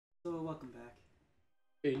So welcome back.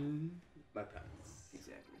 In my pants.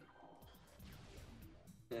 Exactly.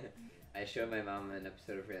 I showed my mom an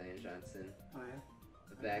episode of Raylan Johnson Oh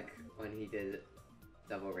yeah. back when he did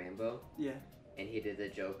Double Rainbow, Yeah. and he did the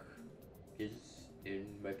joke, is in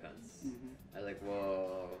my pants. Mhm. I was like,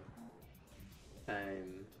 whoa,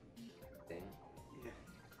 time thing. Yeah.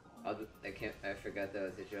 I forgot that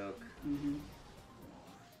was a joke. Mhm.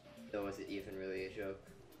 Though was it even really a joke?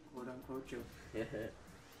 Quote unquote joke.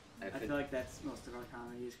 I I feel like that's most of our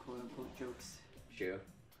comedy is quote unquote jokes. True.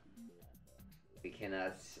 We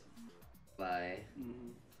cannot fly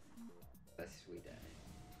Mhm. lest we die.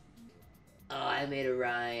 Oh, I made a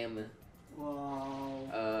rhyme. Whoa.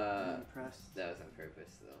 Uh, I'm impressed. That was on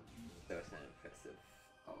purpose, though. That was not impressive.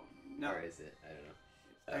 Oh no. Or is it? I don't know.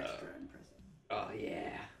 It's extra impressive. Oh,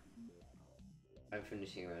 yeah. I'm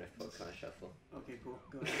finishing a round of Pokemon Shuffle. Okay, cool.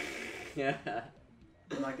 Go ahead.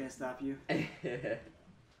 I'm not gonna stop you.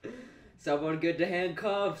 Someone get the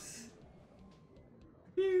handcuffs!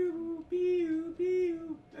 Pew pew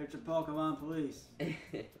pew. It's a Pokemon police.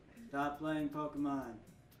 Stop playing Pokemon.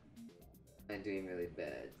 I'm doing really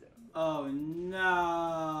bad, though. Oh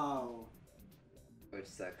no. Which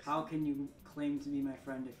sucks. How can you claim to be my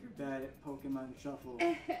friend if you're bad at Pokemon Shuffle?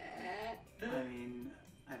 I mean,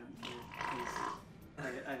 I don't care.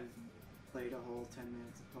 'Cause I've played a whole 10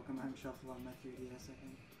 minutes of Pokemon Shuffle on my 3DS, I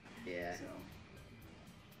think. Yeah. So,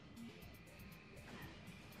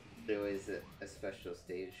 There was a special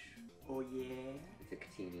stage oh yeah. with a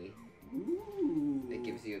Katini Ooh. that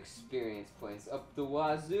gives you experience points up the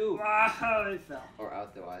wazoo! Wow, it fell. Or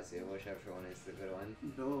out the wazoo, whichever one is the good one.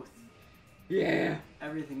 Both. Yeah!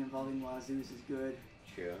 Everything involving Wazoos is good.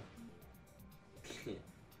 True.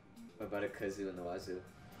 What about a kazoo in the wazoo?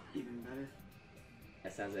 Even better.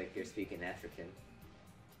 That sounds like you're speaking African.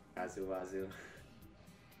 Wazoo wazoo.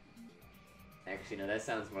 Actually, no, that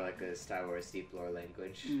sounds more like a Star Wars deep lore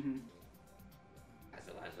language. Mm-hmm.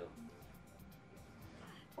 Wazoo wazoo.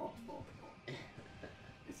 Oh, oh, oh.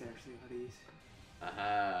 It's actually what it is.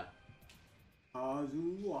 Aha!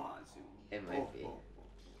 Wazoo, Wazoo. It might Oh, be. oh,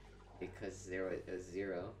 Because zero is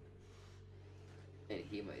zero. And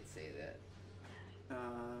he might say that.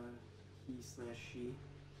 oh. He/she.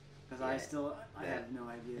 Because Yeah, I that. have no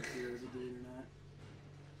idea if Zero is a dude or not.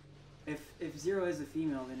 If Zero is a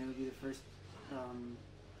female, then it would be the first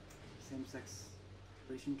same-sex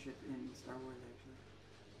relationship in Star Wars, actually.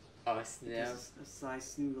 Oh, snap. Because of size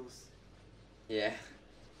snoodles. Yeah.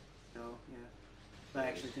 So, yeah. But I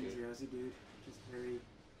actually think True. Zero's a dude. Just very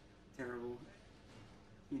terrible,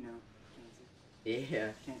 cancer.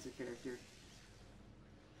 Yeah. Cancer character.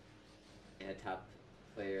 And a top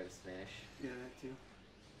player of Smash. Yeah, that too.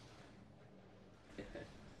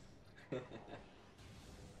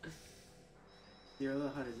 Zero the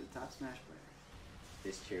Hutt is a top Smash player.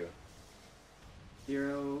 It's true.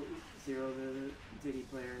 Zero the Diddy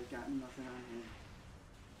player has gotten nothing on him.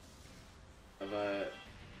 Of a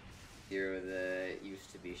Zero the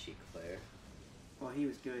used to be Sheik player. Well, he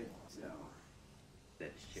was good, so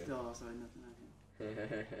That's true. still also had nothing on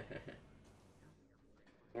him.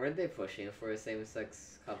 Weren't they pushing for a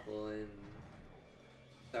same-sex couple in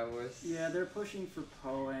Star Wars? Yeah, they're pushing for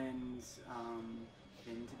Poe and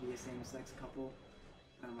Finn to be a same-sex couple.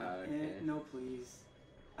 And I'm like, Okay. no, please.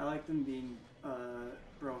 I like them being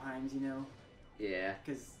broheims, Yeah.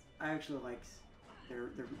 because I actually like their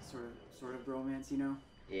sort of bromance,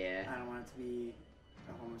 Yeah. I don't want it to be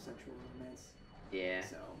a homosexual romance. Yeah.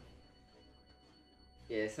 So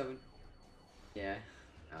Yeah, yeah,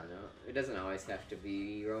 I don't know. It doesn't always have to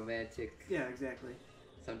be romantic. yeah, exactly.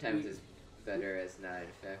 Sometimes it's better as not,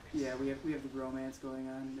 in fact. Yeah, we have the bromance going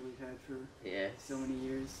on that we've had for Yes. so many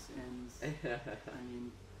years, and I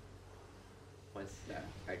mean, Once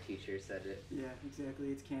our teacher said it. yeah,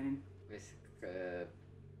 exactly. It's canon. Miss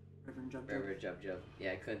Reverend Jub Jub. Reverend Jub Jub.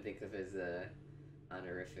 Yeah, I couldn't think of his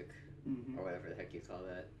honorific, Mm-hmm. or whatever the heck you call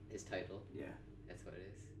that. His title. Yeah, That's what it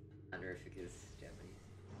is. Honorific is Japanese.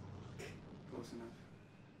 close enough.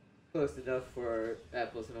 Close enough for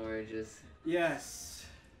apples and oranges. Yes.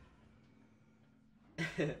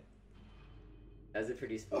 That was a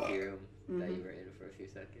pretty spooky room that you Mhm. were in for a few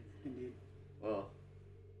seconds. Indeed. Whoa.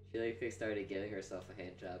 She like started giving herself a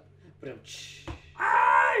hand job. But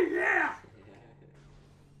Ah, yeah.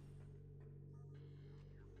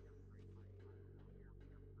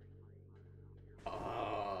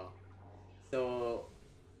 Oh. So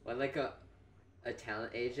when like a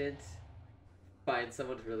talent agent finds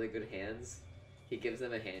someone with really good hands, he gives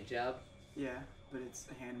them a hand job. Yeah, but it's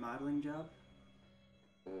a hand modeling job.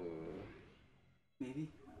 Ooh. Maybe.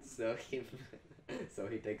 So he So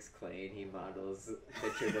he takes clay and he models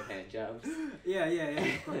pictures of hand jobs. Yeah,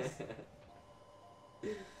 of course.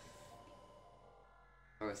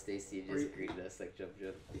 Oh, Stacy just greeted us like jump.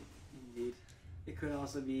 Indeed. It could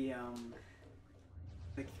also be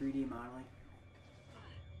like 3D modeling.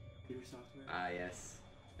 Computer software. Ah, yes.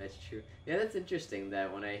 That's true. Yeah, that's interesting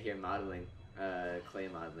that when I hear modeling, clay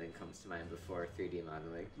modeling comes to mind before 3D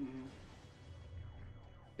modeling. Mm-hmm.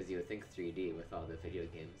 Because you would think 3D with all the video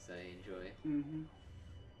games I enjoy. Mm-hmm.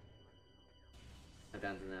 I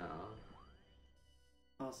don't know.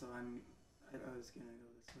 Also, I was gonna go this way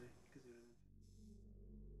because it doesn't.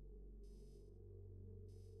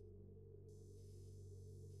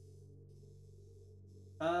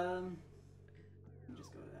 Let me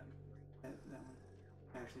just go to that one.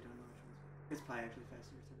 I actually don't know which one's. It's probably actually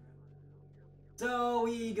faster to turn around. So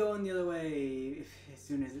we go in the other way as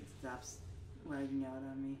soon as it stops lagging out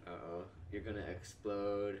on me. Uh-oh. You're gonna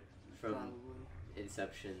explode from Probably.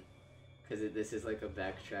 Inception. Because this is like a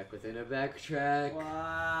backtrack within a backtrack.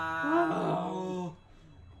 Wow.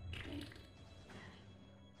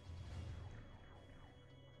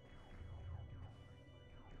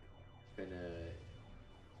 Gonna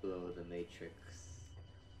blow the Matrix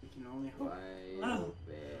We can only hope. wide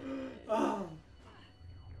open. Oh.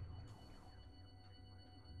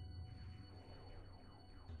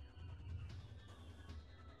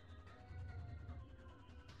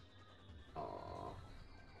 Aww.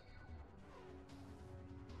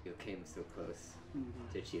 You came so close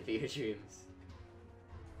Mm-hmm. to achieving your dreams.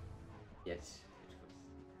 Yet, it was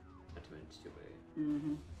not meant to be.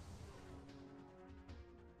 Mm-hmm.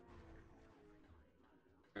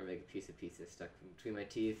 Or make a piece of pizza stuck between my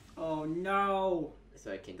teeth Oh no!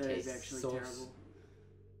 so I can That taste is actually sauce. terrible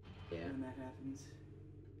Yeah. when that happens.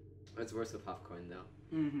 It's worse with popcorn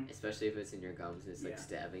though. Mm-hmm. Especially if it's in your gums and it's like Yeah.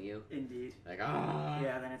 stabbing you. Indeed. Like, ah!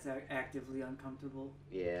 Yeah, then it's actively uncomfortable.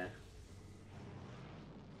 Yeah.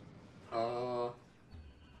 Oh.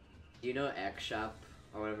 You know Axe Shop,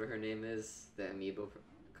 or whatever her name is? The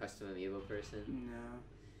custom amiibo person?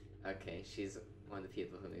 No. Okay, she's one of the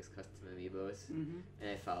people who makes custom amiibos. Mm-hmm. And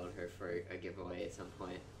I followed her for a giveaway at some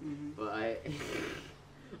point. Mm-hmm. But I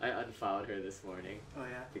I unfollowed her this morning Oh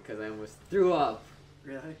yeah. because I almost threw up.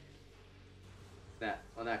 Really?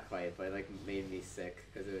 Not quite, but it like made me sick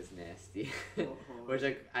because it was nasty. Oh. Which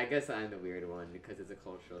I guess I'm the weird one because it's a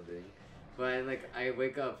cultural thing. But like I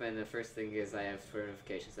wake up and the first thing is I have Twitter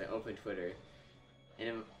notifications. I open Twitter,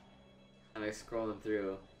 and I'm like scrolling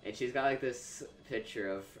through, and she's got like this picture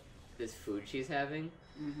of this food she's having,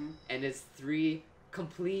 Mm-hmm. and it's 3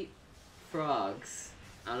 complete frogs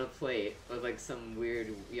on a plate with like some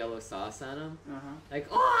weird yellow sauce on them. Uh-huh. Like,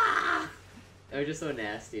 ah! They're just so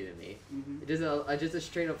nasty to me. Mm-hmm. Just a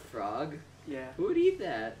straight up frog. Yeah. Who would eat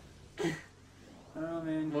that? I don't know,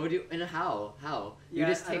 man. What would you? And how? How? Yeah,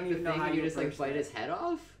 You just I take don't the even know thing how and you you just like approach bite that. his head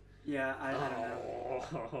off? Yeah, I don't know.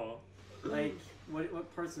 Oh. Like,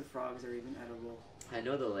 what parts of frogs are even edible? I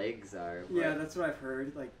know the legs are. But... Yeah, that's what I've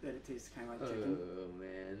heard. Like that it tastes kind of like chicken. Oh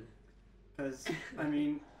man. Because I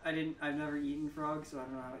mean, I've never eaten frog, so I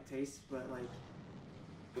don't know how it tastes. But like,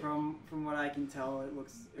 from what I can tell,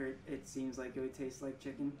 it seems like it would taste like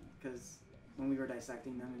chicken. Because when we were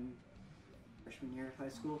dissecting them in freshman year of high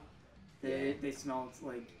school, they smelled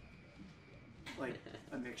like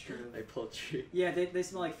a mixture of like poultry. Yeah, they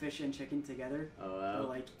smell like fish and chicken together. Oh wow. But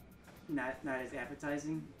like not as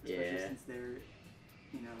appetizing, especially Yeah. since they're,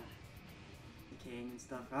 you know, decaying and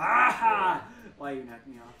stuff. Ah! Why you knocked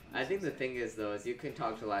me off? I think the thing is though is you can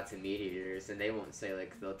talk to lots of meat eaters and they won't say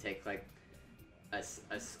like they'll take like a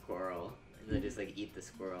squirrel and they'll just like eat the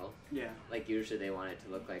squirrel. Yeah. Like usually they want it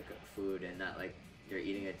to look like food and not like you're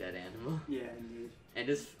eating a dead animal. Yeah, indeed. And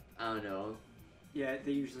just I don't know. Yeah,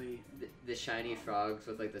 they usually. The shiny frogs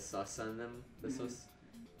with like the sauce on them. The Mhm. sauce.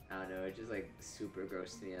 I don't know. It just like super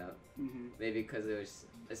grossed me out. Mm-hmm. Maybe because it was,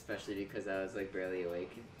 especially because I was like barely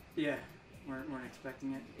awake. Yeah, weren't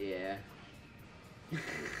expecting it.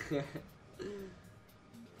 Yeah.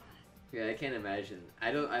 Yeah, I can't imagine.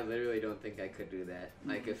 I literally don't think I could do that.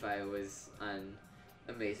 Like if I was on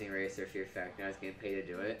Amazing Race or Fear Factor and I was getting paid to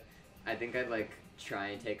do it, I think I'd like try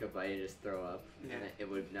and take a bite and just throw up, Yeah. and it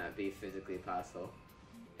would not be physically possible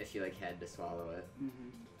if you like had to swallow it. Mm-hmm.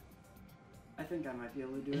 I think I might be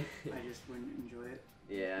able to do it. I just wouldn't enjoy it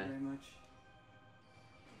Yeah. very much.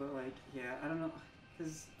 But like, yeah, I don't know,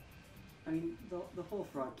 because I mean, the whole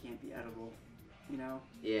frog can't be edible, you know.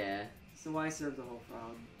 Yeah. So why serve the whole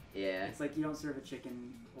frog? Yeah. It's like you don't serve a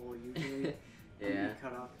chicken whole usually. Yeah. You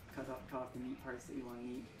cut off the meat parts that you want to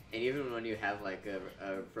eat. And even when you have like a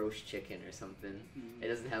roast chicken or something, Mhm. it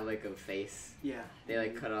doesn't have like a face. Yeah. They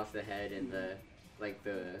like cut off the head and the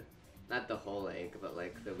not the whole egg, but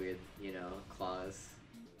like the weird, you know, claws.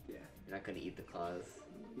 Yeah. You're not gonna eat the claws.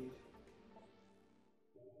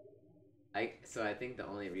 Indeed. So I think the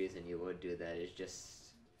only reason you would do that is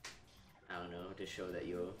just, I don't know, to show that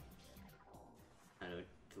you, I don't know,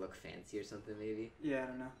 to look fancy or something maybe. Yeah, I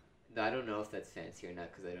don't know. Though I don't know if that's fancy or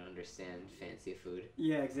not because I don't understand fancy food.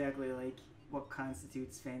 Yeah, exactly. Like, what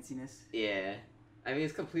constitutes fanciness? Yeah. I mean,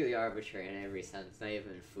 it's completely arbitrary in every sense, not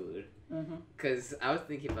even food. Mm-hmm. Because I was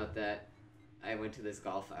thinking about that. I went to this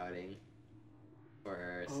golf outing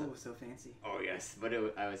for Oh, so fancy. Oh, yes. But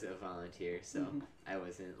I was a volunteer, so I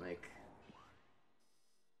wasn't, like,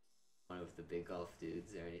 one of the big golf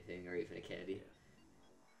dudes or anything, or even a caddy.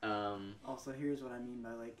 Yeah. Also, here's what I mean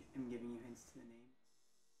by, like, I'm giving you hints to the name.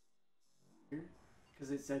 Here?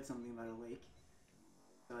 Because it said something about a lake.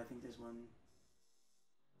 So I think there's one...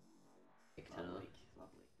 Lake tunnel? Lake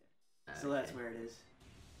there. So that's where it is.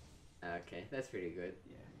 Okay, that's pretty good.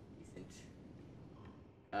 Yeah. Decent.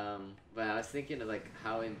 But I was thinking of, like,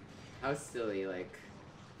 how silly, like,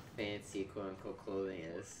 fancy quote-unquote clothing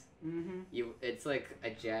is. Mm-hmm. It's like a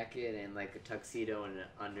jacket and like a tuxedo and an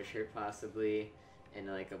undershirt possibly, and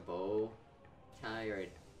like a bow tie or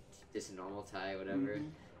just a normal tie, whatever.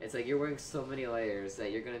 It's like you're wearing so many layers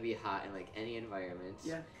that you're gonna be hot in like any environment.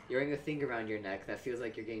 Yeah. You're wearing a thing around your neck that feels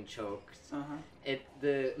like you're getting choked. Uh-huh.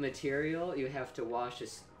 The material you have to wash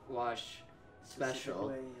special.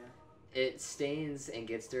 Way, yeah. It stains and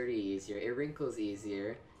gets dirty easier. It wrinkles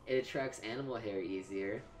easier. It attracts animal hair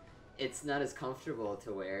easier. It's not as comfortable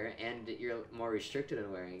to wear, and you're more restricted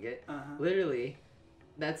in wearing it. Literally,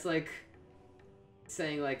 that's like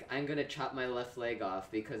saying like I'm gonna chop my left leg off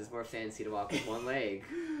because it's more fancy to walk with one leg.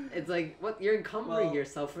 It's like what you're encumbering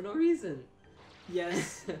yourself for no reason.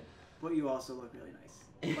 Yes, but you also look really nice.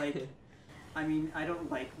 Like, I mean, I don't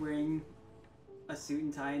like wearing a suit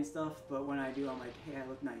and tie and stuff, but when I do, I'm like, hey, I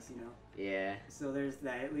look nice, you know. Yeah. So there's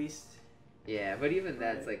that at least. Yeah, but even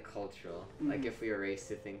that's like cultural. Like if we were raised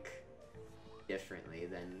to think differently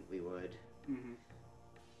than we would.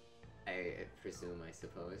 I presume, I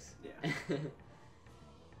suppose. Yeah.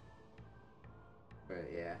 But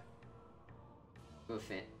yeah. Well,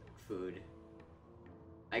 food.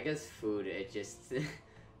 I guess food, it just,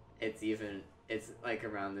 it's like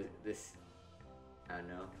around this, I don't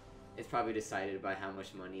know. It's probably decided by how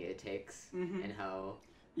much money it takes and how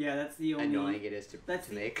that's the only annoying it is to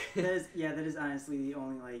make. that is honestly the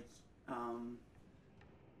only like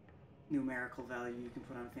numerical value you can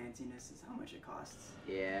put on fanciness is how much it costs.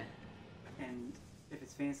 Yeah. And if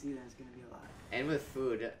it's fancy, then it's gonna be a lot. And with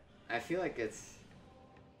food, I feel like it's,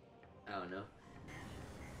 I don't know.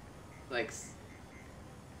 Like,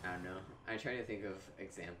 I don't know. I'm trying to think of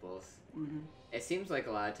examples. It seems like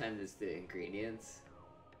a lot of times it's the ingredients,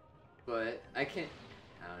 but I don't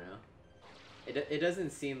know. It doesn't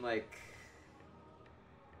seem like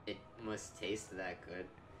it must taste that good.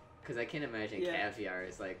 Because I can't imagine caviar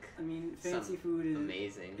is like. I mean, fancy food is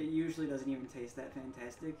amazing. It usually doesn't even taste that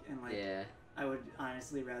fantastic, and like, I would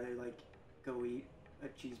honestly rather like go eat a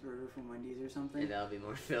cheeseburger from Wendy's or something. And that'll be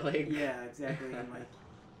more filling. Yeah, exactly. And like,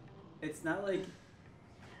 it's not like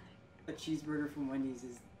a cheeseburger from Wendy's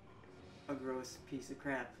is a gross piece of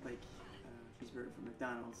crap like a cheeseburger from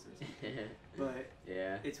McDonald's or something. But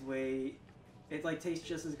it like tastes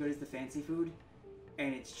just as good as the fancy food,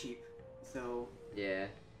 and it's cheap. So yeah.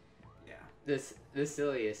 The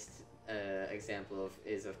silliest example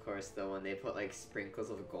is of course the one they put like sprinkles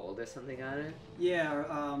of gold or something on it. Yeah, or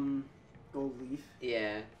gold leaf.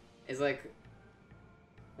 Yeah, it's like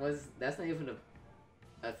that's not even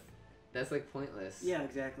a that's like pointless. Yeah,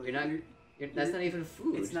 exactly. That's not even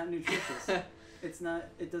food. It's not nutritious.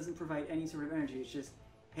 It doesn't provide any sort of energy. It's just,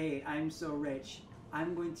 hey, I'm so rich,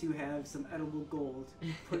 I'm going to have some edible gold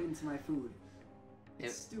put into my food.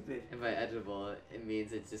 It's stupid. And by edible, it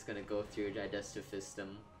means it's just gonna go through your digestive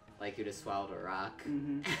system like you just swallowed a rock.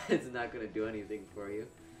 It's not gonna do anything for you,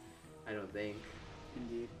 I don't think.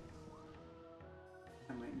 Indeed.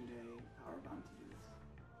 I might need a power bomb to do this.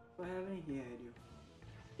 Do I have any? Yeah, I do.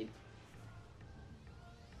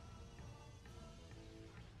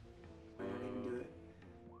 Why not even do it?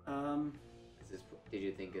 Did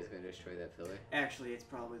you think it's gonna destroy that pillar? Actually, it's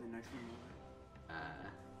probably the next one over.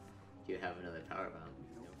 Do you have another power bomb?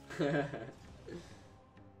 Nope.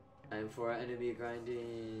 I'm for enemy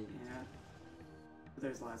grinding. Yeah. But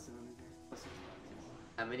there's lots of them in here.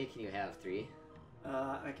 How many can you have? 3?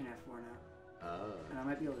 I can have 4 now. Oh. And I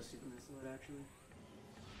might be able to super missile it actually.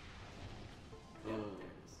 Oh.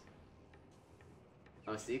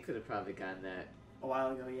 Oh, so you could have probably gotten that a while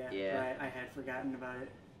ago, yeah. Yeah. But I had forgotten about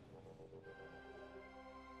it.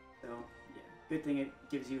 So, yeah. Good thing it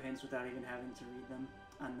gives you hints without even having to read them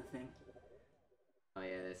on the thing. Oh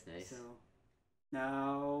yeah, that's nice. So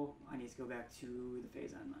now I need to go back to the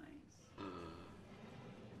phase on mines.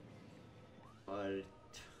 What?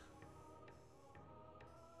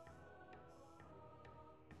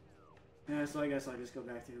 Yeah, so I guess I'll just go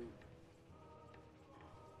back to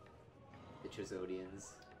The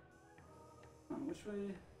Trizodians. which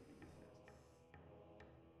way?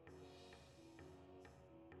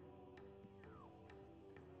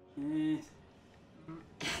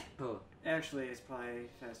 Oh. Actually, it's probably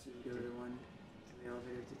faster to go to the one to the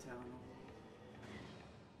elevator to town.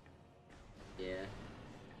 Yeah.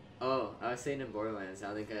 Oh, I was saying in Borderlands, I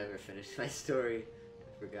don't think I ever finished my story.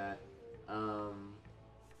 I forgot.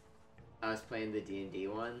 I was playing the D&D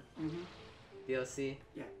one DLC.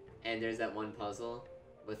 Yeah. And there's that one puzzle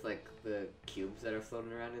with like the cubes that are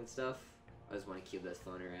floating around and stuff. There's one cube that's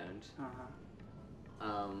floating around.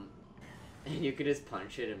 And you could just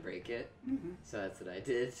punch it and break it. So that's what I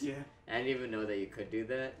did. Yeah. I didn't even know that you could do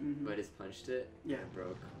that, but I just punched it and it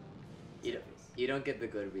broke. You don't get the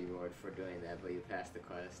good reward for doing that, but you passed the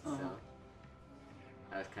quest, so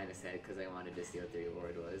I was kind of sad because I wanted to see what the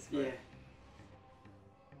reward was. But Yeah.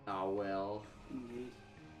 Oh well. Indeed.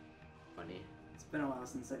 Funny. It's been a while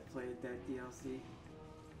since I've played that DLC.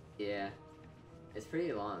 Yeah. It's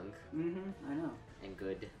pretty long. I know. And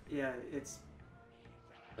good. Yeah, it's...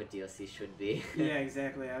 What DLC should be. Yeah,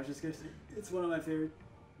 exactly. I was just gonna say, it's one of my favorite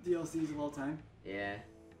DLCs of all time. Yeah.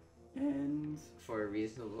 And... For a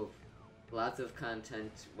reasonable... Lots of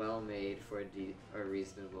content, well made for a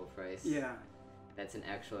reasonable price. Yeah. That's an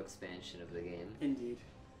actual expansion of the game. Indeed.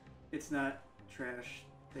 It's not trash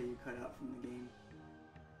that you cut out from the game.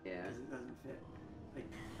 Yeah. Because it doesn't fit. Like,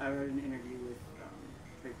 I read an interview with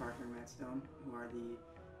Trey Parker and Matt Stone, who are the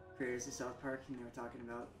creators of South Park, and they were talking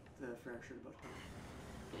about the Fractured But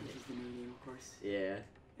Whole, which is the new game, of course. Yeah.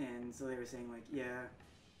 And so they were saying, like, yeah,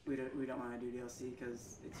 we don't want to do DLC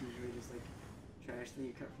because it's usually just like trash that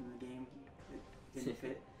you cut from the game. It didn't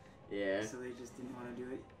fit. Yeah. So they just didn't want to do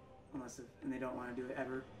it, and they don't want to do it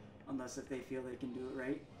ever, unless if they feel they can do it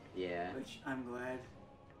right. Yeah. Which I'm glad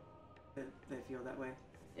that they feel that way.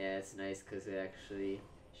 Yeah, it's nice because it actually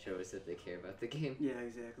shows that they care about the game. Yeah,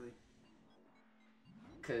 exactly.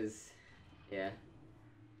 Because, yeah,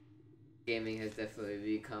 gaming has definitely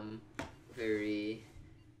become very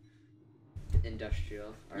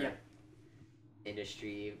industrial, or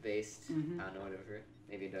industry-based. I don't know, whatever.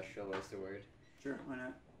 Maybe industrial was the word. Sure, why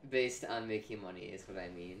not? Based on making money is what I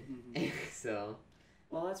mean. So...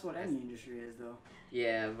 Well, that's what any industry is, though.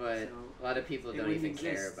 Yeah, but So, a lot of people don't even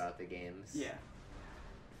care exist. about the games. Yeah.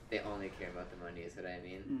 They only care about the money is what I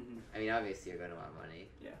mean. I mean, obviously you're going to want money.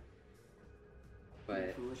 Yeah. But You'd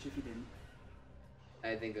be foolish if you didn't.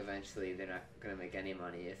 I think eventually they're not going to make any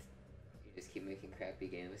money if you just keep making crappy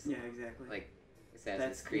games. Yeah, exactly. Like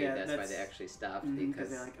Assassin's Creed, that's why they actually stopped. Because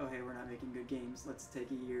they're like, oh hey, we're not making good games. Let's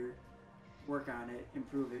take a year, work on it,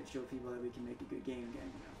 improve it, show people that we can make a good game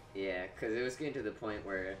again. You know? Yeah, because it was getting to the point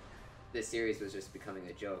where the series was just becoming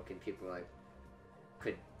a joke, and people were like,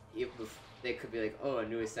 they could be like, oh, a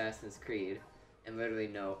new Assassin's Creed, and literally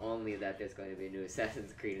know only that there's going to be a new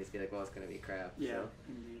Assassin's Creed, and just be like, well, it's going to be crap. Yeah, so.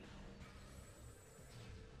 indeed.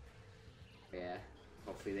 Yeah,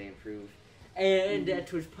 hopefully they improve. And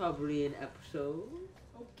that was probably an episode.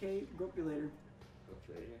 Okay, go up you later. Go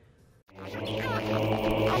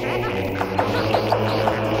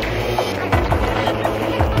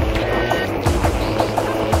later.